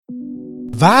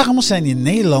Waarom zijn in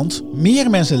Nederland meer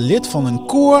mensen lid van een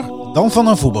koor dan van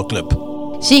een voetbalclub?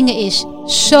 Zingen is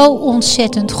zo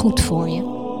ontzettend goed voor je.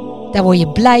 Daar word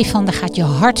je blij van, daar gaat je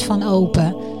hart van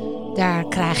open. Daar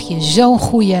krijg je zo'n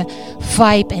goede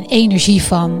vibe en energie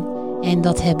van. En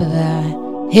dat hebben we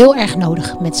heel erg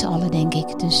nodig met z'n allen, denk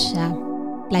ik. Dus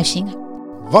blijf zingen.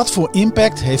 Wat voor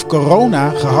impact heeft corona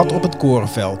gehad op het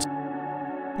korenveld?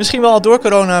 Misschien wel door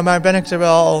corona, maar ben ik er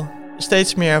wel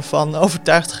steeds meer van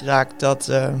overtuigd geraakt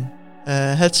dat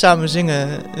het samen zingen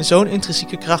zo'n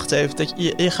intrinsieke kracht heeft dat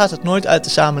je gaat het nooit uit de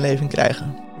samenleving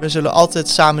krijgen. We zullen altijd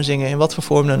samen zingen, in wat voor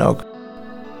vorm dan ook.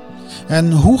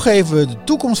 En hoe geven we de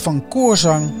toekomst van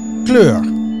koorzang kleur?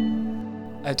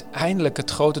 Uiteindelijk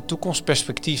het grote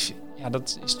toekomstperspectief,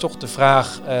 dat is toch de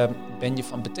vraag, ben je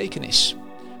van betekenis?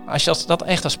 Maar als je dat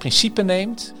echt als principe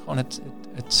neemt, gewoon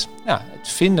het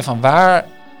vinden van waar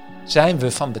zijn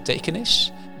we van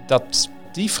betekenis, dat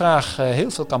die vraag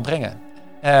heel veel kan brengen.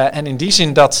 En in die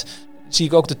zin zie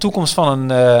ik ook de toekomst van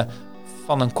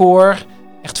een koor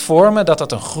echt vormen, dat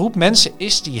dat een groep mensen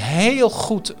is die heel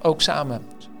goed ook samen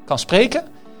kan spreken,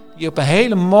 die op een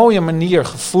hele mooie manier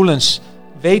gevoelens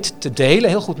weet te delen,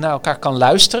 heel goed naar elkaar kan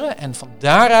luisteren en van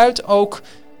daaruit ook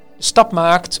de stap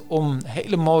maakt om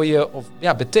hele mooie of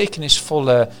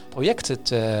betekenisvolle projecten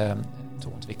te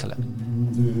ontwikkelen.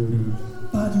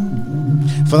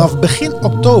 Vanaf begin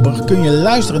oktober kun je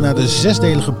luisteren naar de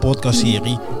 6-delige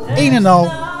podcastserie Een en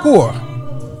Al Koor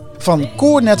van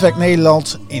Koornetwerk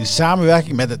Nederland in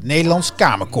samenwerking met het Nederlands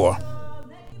Kamerkoor.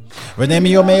 We nemen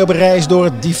je mee op reis door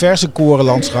het diverse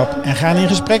korenlandschap en gaan in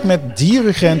gesprek met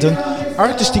dirigenten,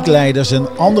 artistiek leiders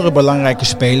en andere belangrijke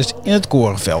spelers in het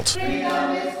korenveld.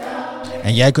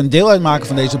 En jij kunt deel uitmaken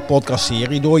van deze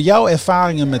podcastserie door jouw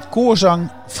ervaringen met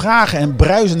koorzang, vragen en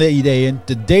bruisende ideeën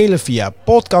te delen via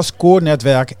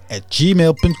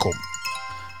podcastkoornetwerk@gmail.com.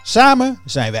 Samen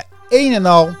zijn we een en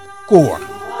al koor.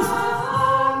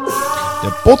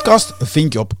 De podcast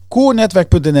vind je op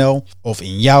koornetwerk.nl of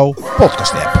in jouw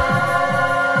podcast app.